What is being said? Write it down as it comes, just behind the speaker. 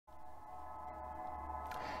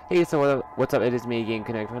Hey, so what's up? It is me, Game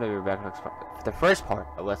Connect. We're back for the first part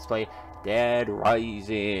of Let's Play Dead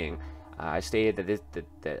Rising. I stated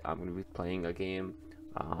that I'm going to be playing a game.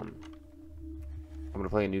 I'm going to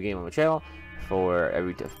play a new game on my channel for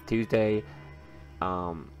every Tuesday.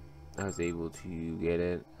 I was able to get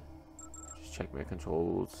it. Just check my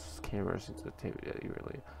controls, camera sensitivity,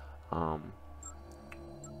 really. I'm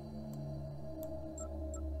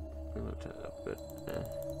going to turn it up a bit.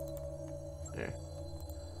 There.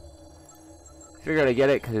 Figured I'd get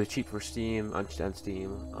it because it was cheap for Steam, on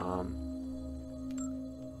Steam.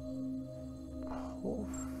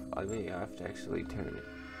 I may have to actually turn it.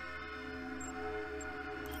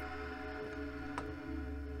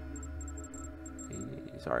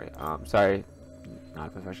 Sorry, sorry,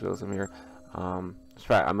 not professionalism here. I'm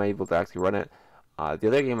able to actually run it. The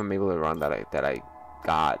other game I'm able to run that I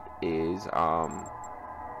got is I'm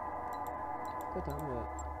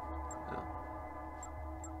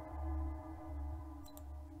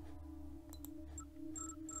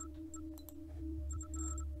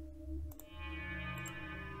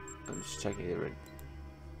just checking it.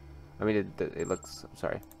 I mean, it looks. I'm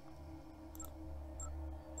sorry.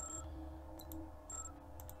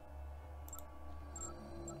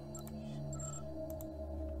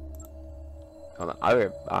 Hold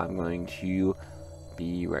on. I'm going to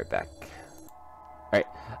be right back. Alright.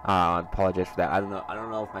 I apologize for that. I don't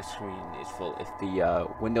know if my screen is full. If the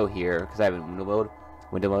window here, because I have it in window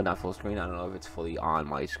mode, not full screen. I don't know if it's fully on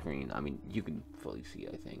my screen. I mean, you can fully see,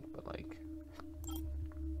 I think, but like.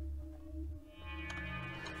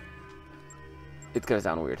 It's gonna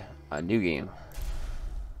sound weird. A new game.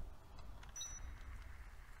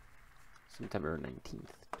 September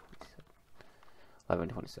 19th.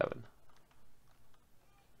 11/27.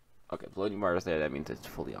 Okay, if loading bar is there, that means it's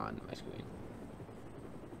fully on my screen.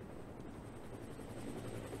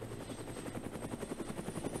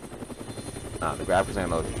 The graphics are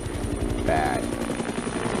gonna look bad.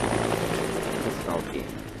 This is an old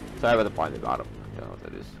game. Sorry about the point at the bottom. I don't know what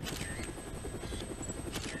that is.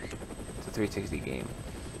 360 game.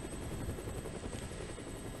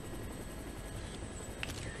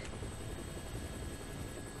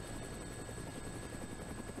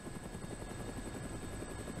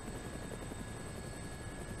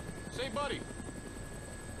 Say, buddy,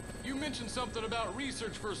 you mentioned something about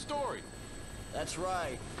research for a story. That's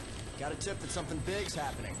right. Got a tip that something big's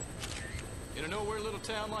happening. In a nowhere little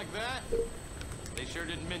town like that? They sure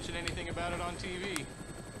didn't mention anything about it on TV.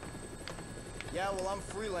 Yeah, well, I'm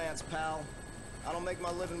freelance, pal. I don't make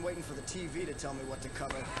my living waiting for the TV to tell me what to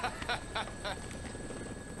cover.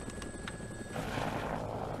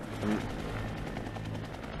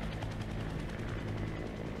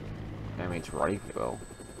 That means ready to go.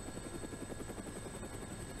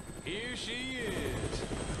 Here she is.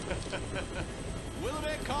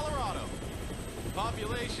 Willamette, Colorado.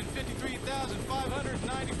 Population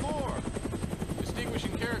 53,594.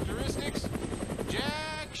 Distinguishing characteristics?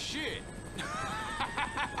 Jack shit.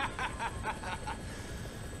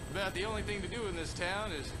 About the only thing to do in this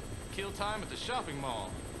town is kill time at the shopping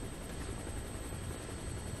mall.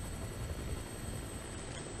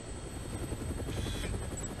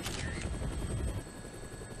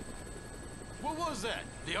 What was that?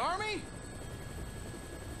 The army?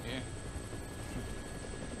 Yeah.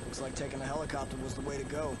 Looks like taking a helicopter was the way to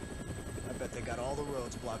go. I bet they got all the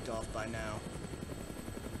roads blocked off by now.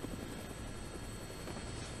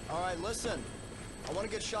 All right, listen. I want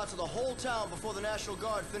to get shots of the whole town before the National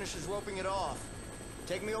Guard finishes roping it off.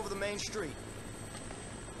 Take me over the main street.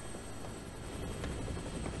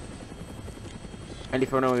 And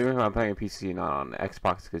if you know the reason I'm playing PC, not on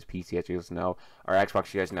Xbox, because PC, as you guys know, or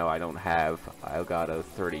Xbox, you guys know, I've got a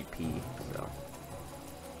 30p, so.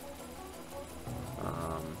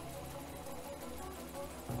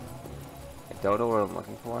 I don't know what I'm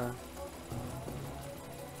looking for.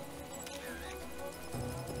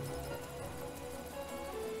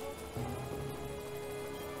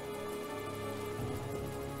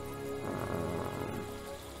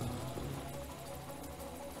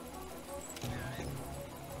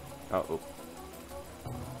 Oh.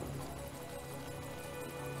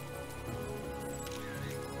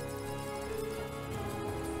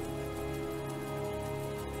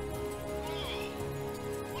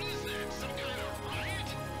 What is that? Some kind of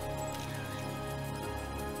riot?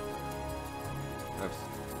 Oops.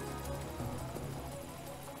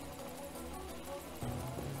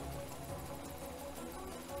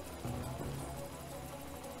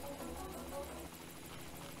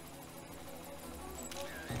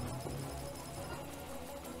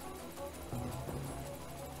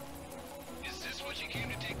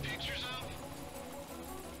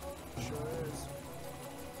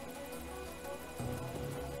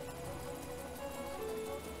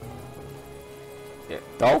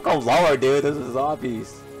 Don't go lower, dude. This is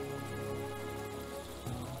zombies.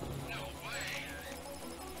 No way.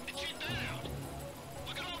 And check that out.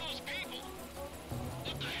 Look at all those people.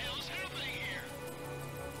 What the hell is happening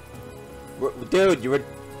here? Dude, you're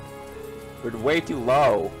way too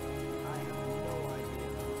low. I have no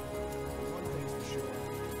idea. But one thing's for sure.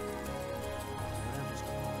 Whatever's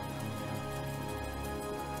going on down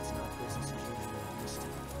there, it's not business as usual this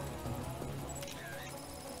time.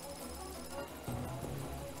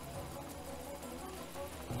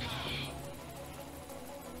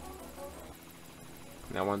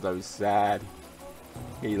 That one's always sad.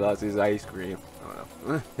 He lost his ice cream. I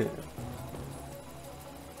don't know.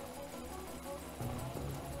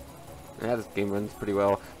 Yeah, this game runs pretty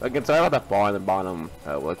well. Like, it's sorry about that bar on the bottom.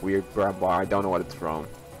 Like, weird brown bar. I don't know what it's from.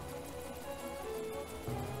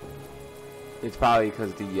 It's probably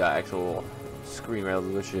because the actual screen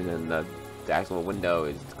resolution and the actual window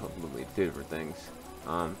is completely two different things.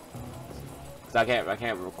 'Cause I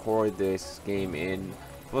can't record this game in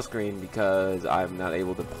full screen because I'm not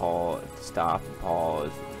able to stop and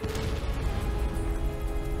pause.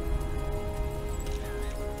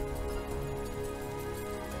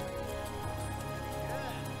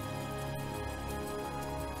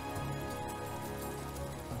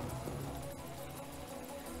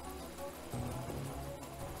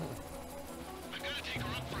 I gotta take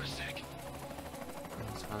her up for a sec.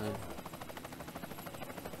 That's fine.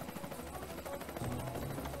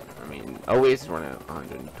 I mean, always running at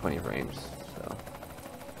 120 frames, so.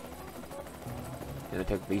 And I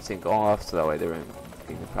took VSync off, so that way they're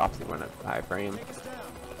can probably run at high frame. Take us down.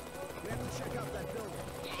 We have to check out that building.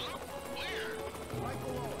 Huh? Where? Right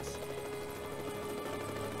below us.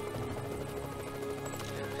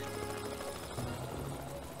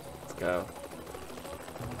 Let's go.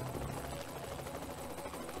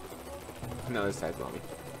 No, this side's on me.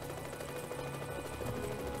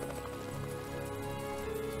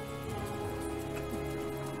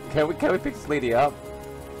 Can we pick this lady up?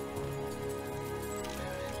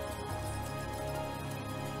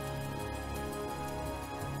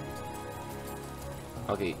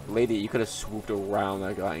 Okay, lady, you could have swooped around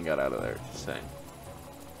that guy and got out of there. Just saying.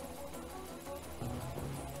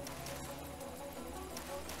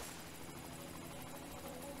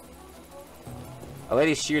 A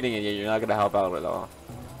lady's shooting at you. You're not gonna help out at all.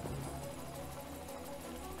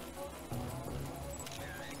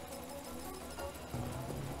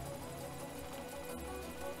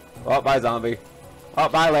 Oh, bye, zombie. Oh,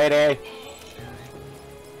 bye, lady.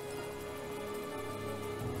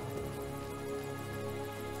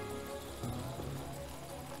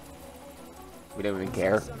 We don't even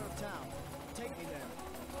care. Center of town. Take me there.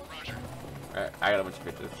 Roger. Alright, I got a bunch of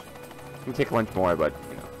pictures. You can take a bunch more, but,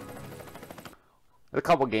 you know. There's a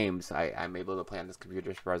couple games I'm able to play on this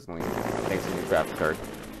computer, surprisingly, thanks to the new graphics card.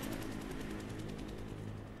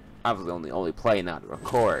 Obviously, only play, not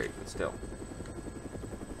record, but still.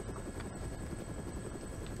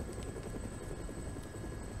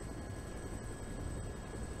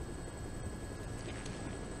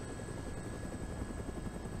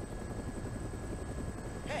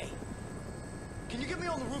 Hey! Can you get me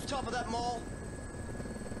on the rooftop of that mall?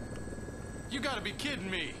 You gotta be kidding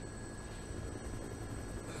me.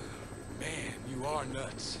 Man, you are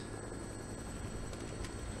nuts.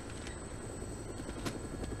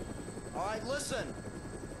 Alright, listen.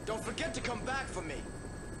 Don't forget to come back for me.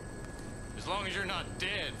 As long as you're not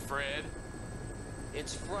dead, Fred.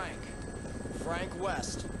 It's Frank. Frank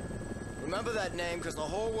West. Remember that name, because the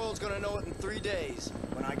whole world's gonna know it in 3 days,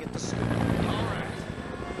 when I get the scoop. All right.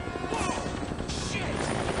 Whoa! Shit!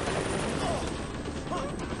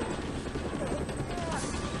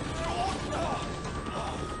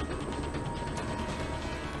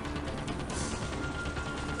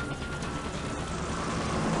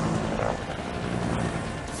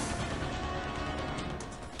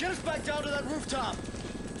 Get us back down to that rooftop!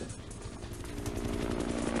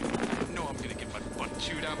 I know I'm gonna get my butt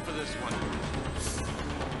chewed out for this one.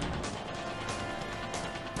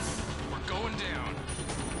 We're going down.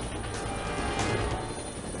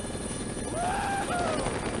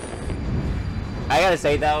 I gotta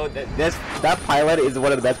say though, that pilot is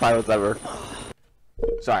one of the best pilots ever.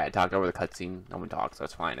 Sorry, I talked over the cutscene. No one talks, so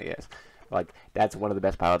it's fine, I guess. Like, that's one of the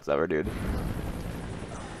best pilots ever, dude.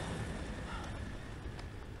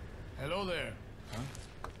 Hello there. Huh?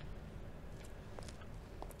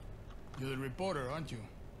 You're the reporter, aren't you?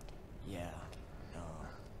 Yeah.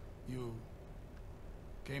 You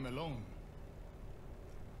came alone.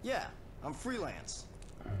 Yeah, I'm freelance.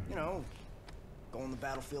 You know, go on the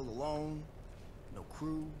battlefield alone, no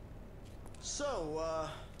crew. So,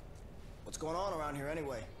 what's going on around here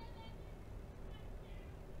anyway?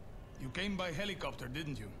 You came by helicopter,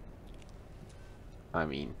 didn't you? I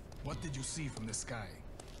mean, What did you see from the sky?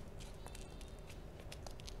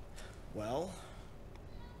 Well,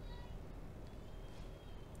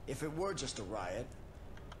 if it were just a riot,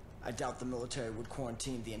 I doubt the military would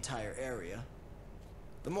quarantine the entire area.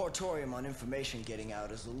 The moratorium on information getting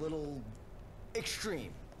out is a little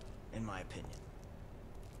extreme, in my opinion.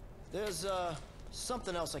 There's,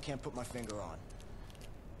 something else I can't put my finger on.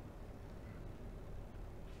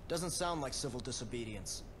 Doesn't sound like civil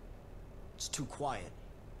disobedience. It's too quiet.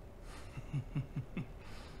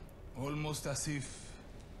 Almost as if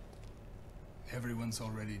everyone's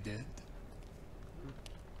already dead.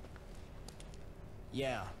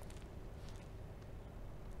 Yeah.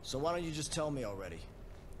 So why don't you just tell me already?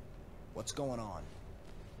 What's going on?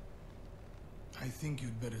 I think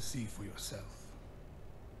you'd better see for yourself.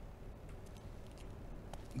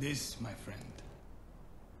 This, my friend,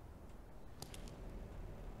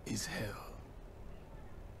 is hell.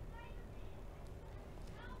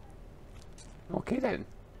 okay then.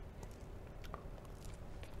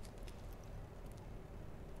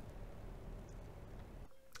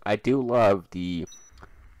 I do love the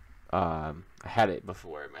I had it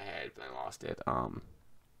before in my head, but I lost it.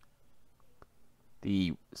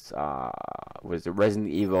 The was the Resident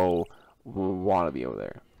Evil wannabe over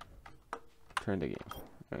there. Turn the game.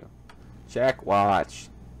 Okay. Check, watch.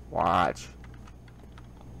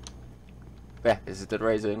 Yeah, this is the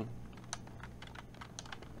Rising.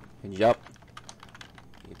 Hinge up.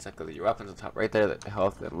 You can cycle your weapons on top right there. The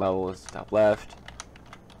health and level is top left.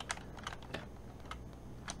 Yeah.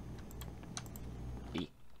 E.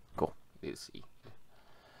 Cool. It is E.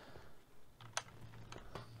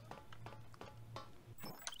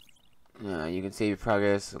 You can save your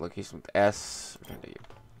progress, location with S.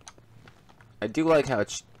 I do like how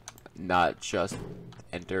it's not just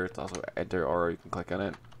enter, it's also enter, or you can click on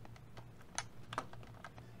it.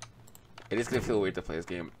 It is gonna feel weird to play this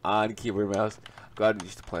game on keyboard and mouse. I've gotten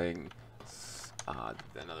used to playing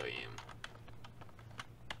another game.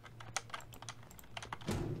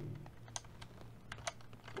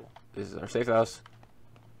 Cool. This is our safe house.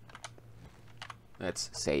 Let's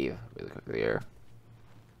save really quickly here.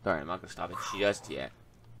 Alright, I'm not gonna stop it just yet.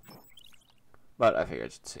 But I figured I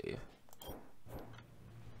should save.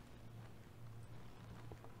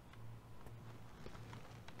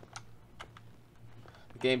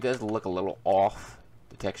 The game does look a little off,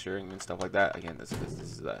 the texturing and stuff like that. Again, this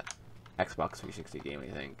is a Xbox 360 game, I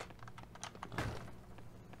think.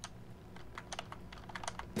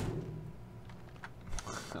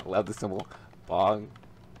 I love the symbol bong.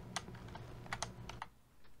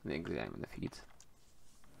 And examine the feeds.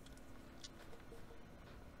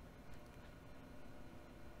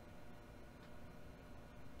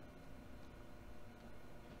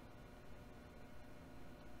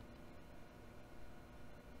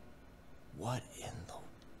 What in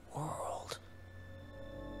the world?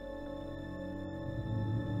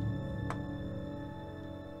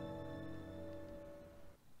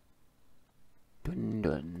 Dun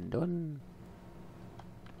dun dun.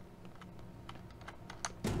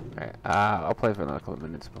 Alright, I'll play for another couple of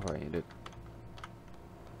minutes before I end it.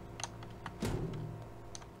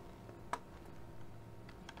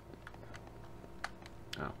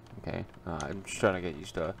 Oh, okay. I'm just trying to get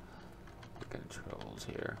used to the controls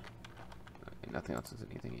here. Okay, nothing else is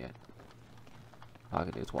anything yet. All I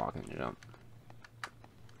can do is walk and jump.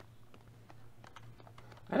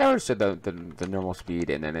 I never understood the normal speed,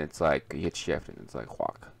 and then it's like you hit shift and it's like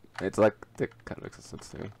walk. It's like that kind of makes sense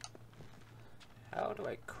to me. How do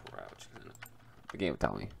I crouch? The game will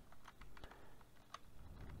tell me.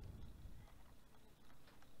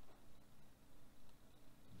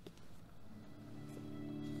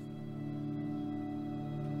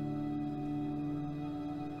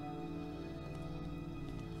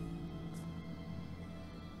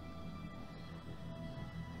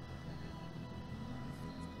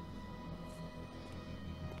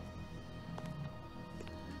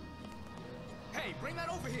 Hey, bring that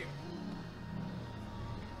over here.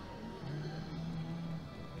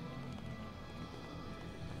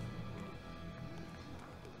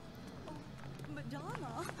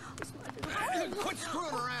 Madonna, Quit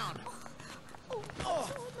screwing around.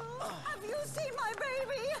 have you seen my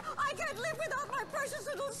baby? I can't live without my precious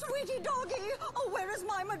little sweetie doggy. Oh, where is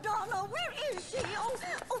my Madonna? Where is she? Oh,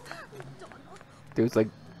 Madonna. There's like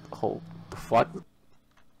a whole fuck.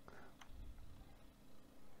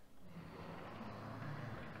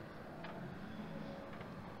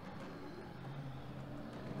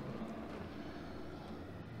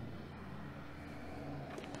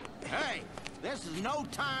 Hey, this is no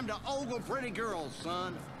time to ogle pretty girls,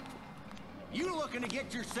 son. You looking to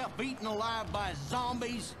get yourself eaten alive by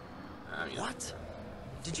zombies? What?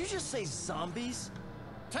 Did you just say zombies?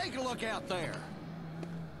 Take a look out there.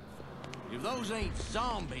 If those ain't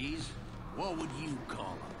zombies, what would you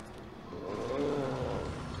call them?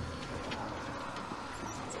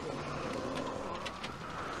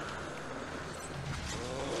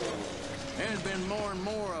 There's been more and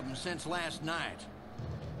more of them since last night.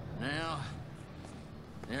 Now,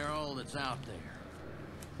 they're all that's out there.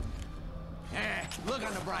 Look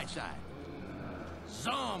on the bright side.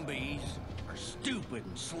 Zombies are stupid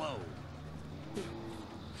and slow.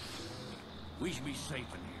 We should be safe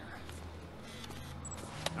in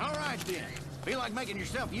here. All right, then. Feel like making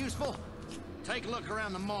yourself useful? Take a look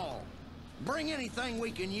around the mall. Bring anything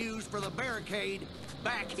we can use for the barricade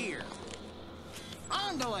back here.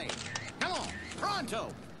 Andale! Come on,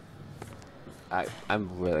 pronto! I'm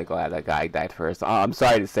really glad that guy died first. I'm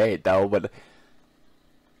sorry to say it though, but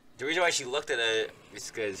the reason why she looked at it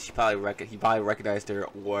is because he probably recognized her,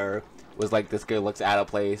 or was like, this girl looks out of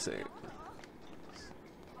place,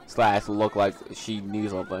 slash look like she knew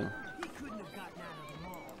something. He couldn't have gotten out of the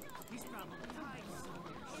mall. He's probably died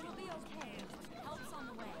somewhere. It'll be okay. Help's on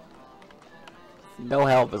the way. No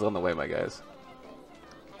help is on the way, my guys.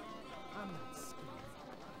 I'm not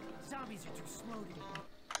scared. Zombies are too slow to get.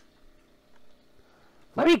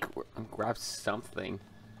 Let me grab something.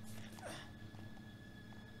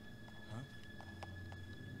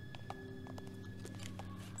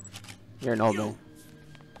 You're an old man.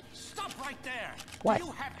 Stop right there! What? Do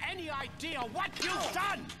you have any idea what you've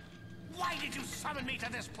done? Why did you summon me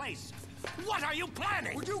to this place? What are you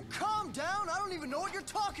planning? Would you calm down? I don't even know what you're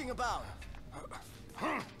talking about.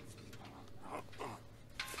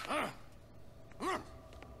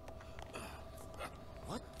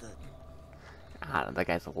 What the? That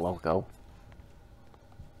guy's a loco.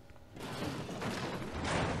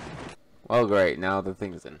 Well, great. Now the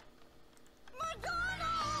thing is in.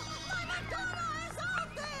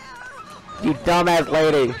 You dumbass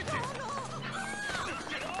lady!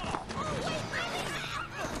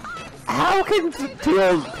 How can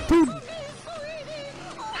two?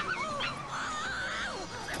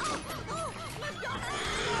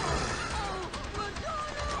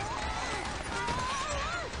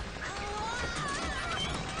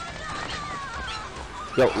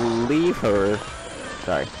 Yo, leave her.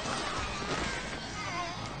 Sorry.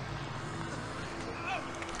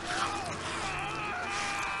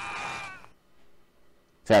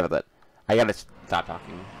 Sorry about that. I gotta stop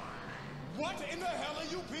talking. What in the hell are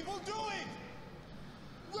you people doing?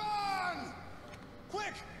 Run!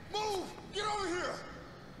 Quick, move! Get over here!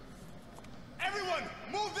 Everyone,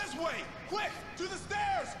 move this way! Quick, to the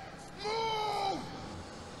stairs! Move!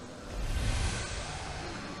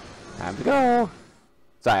 Time to go.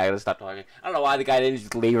 Sorry, I gotta stop talking. I don't know why the guy didn't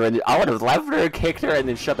just leave her. I would have left her, kicked her, and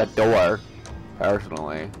then shut the door.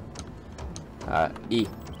 Personally. E.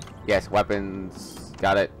 Yes, weapons.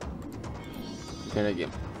 Got it. Turn it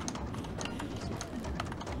again.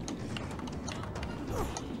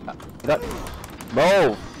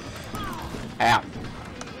 Move! Ow.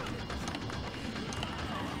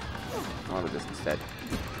 I'll do this instead.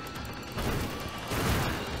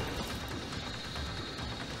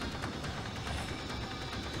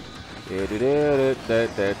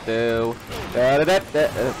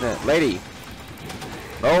 Lady!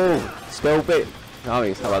 Oh! Stupid!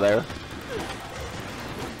 Zombies, hello there.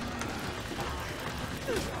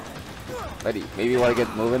 Lady, maybe you want to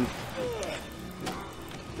get moving?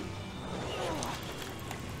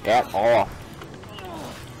 Get off!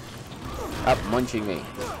 Stop munching me.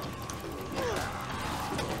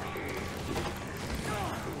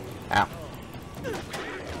 Ow. You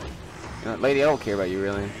know, lady, I don't care about you,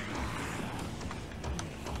 really.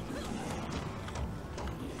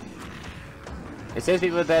 It says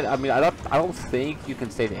people that, I mean, I don't think you can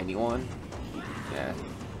save anyone. Yeah.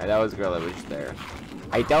 And that was a girl that was just there.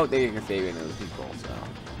 I don't think you can save any of those people, so.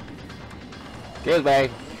 Excuse me.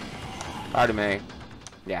 Pardon me.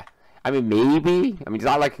 Yeah. I mean, maybe. I mean, it's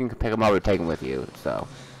not like you can pick them up or take them with you, so.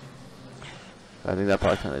 I think that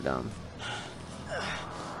part's kind of dumb.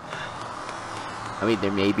 I mean,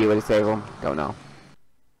 there may be a way to save them. Don't know.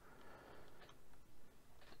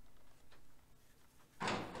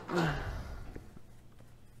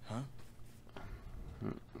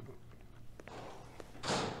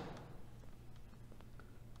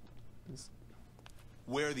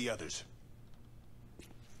 Where are the others?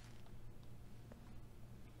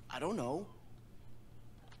 I don't know.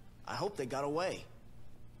 I hope they got away.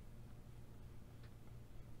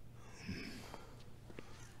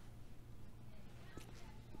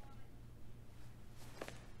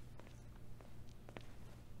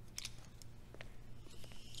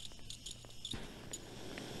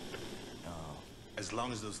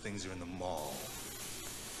 long as those things are in the mall,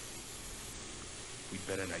 we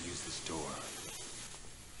better not use this door.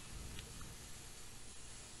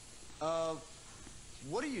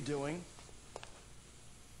 What are you doing?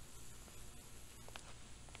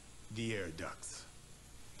 The air ducts.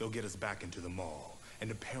 They'll get us back into the mall. And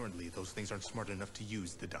apparently those things aren't smart enough to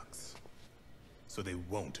use the ducts. So they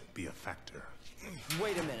won't be a factor.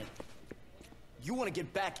 Wait a minute. You want to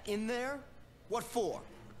get back in there? What for?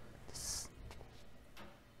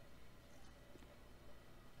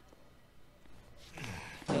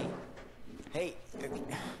 Hey.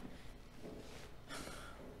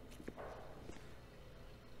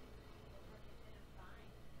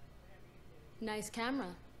 Nice camera.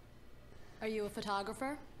 Are you a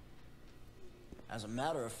photographer? As a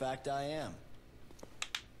matter of fact, I am.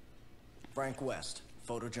 Frank West,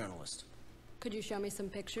 photojournalist. Could you show me some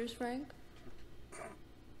pictures, Frank?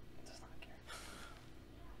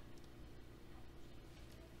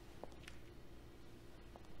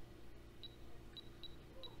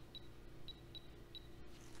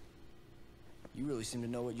 You really seem to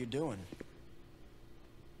know what you're doing.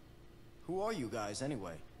 Who are you guys,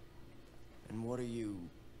 anyway? And what are you...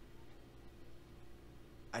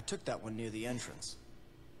 I took that one near the entrance.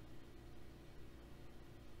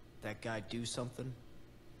 That guy do something?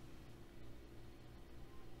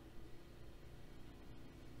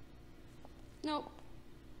 No.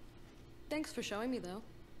 Thanks for showing me, though.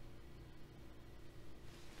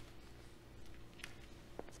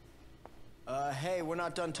 Hey, we're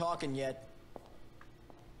not done talking yet.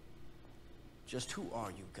 Just who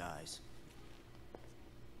are you guys?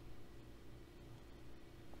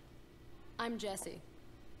 I'm Jesse.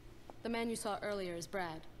 The man you saw earlier is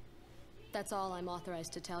Brad. That's all I'm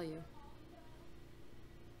authorized to tell you.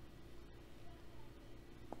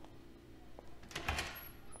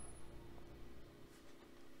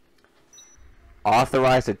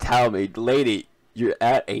 Authorized to tell me, lady, you're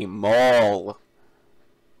at a mall.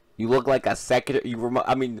 You look like a secretary.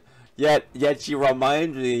 Yet she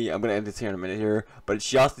reminds me. I'm gonna end this here in a minute here, but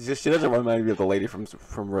she doesn't remind me of the lady from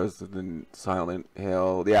Resident Silent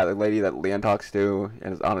Hill. Yeah, the lady that Leon talks to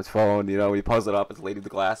and is on his phone. You know, he pulls it up. It's the lady with the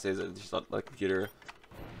glasses, and she's on the computer.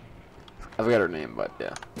 I forgot her name, but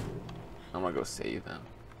yeah, I'm gonna go save them.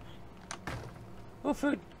 Oh,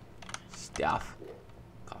 food, stuff,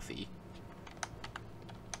 coffee.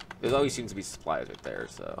 There always seems to be supplies right there,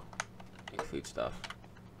 so food stuff.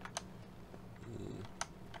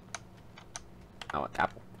 I want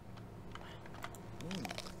apple.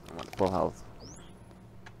 I want full health.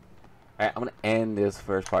 Alright, I'm gonna end this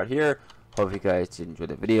first part here. Hope you guys did enjoy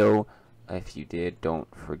the video. If you did,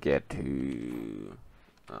 don't forget to...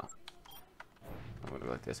 Oh. I'm gonna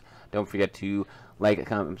go like this. Don't forget to like,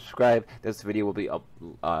 comment, and subscribe. This video will be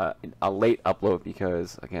a late upload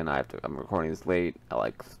because, again, I'm recording this late at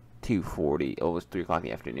like 2:40, almost 3 o'clock in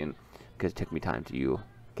the afternoon, because it took me time to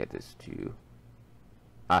get this to...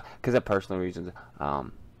 because of personal reasons.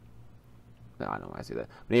 No, I don't know why I say that.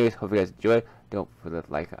 But anyways, hope you guys enjoy. Don't forget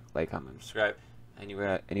to like, comment, subscribe.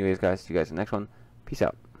 Anyways, guys, see you guys in the next one. Peace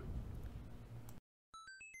out.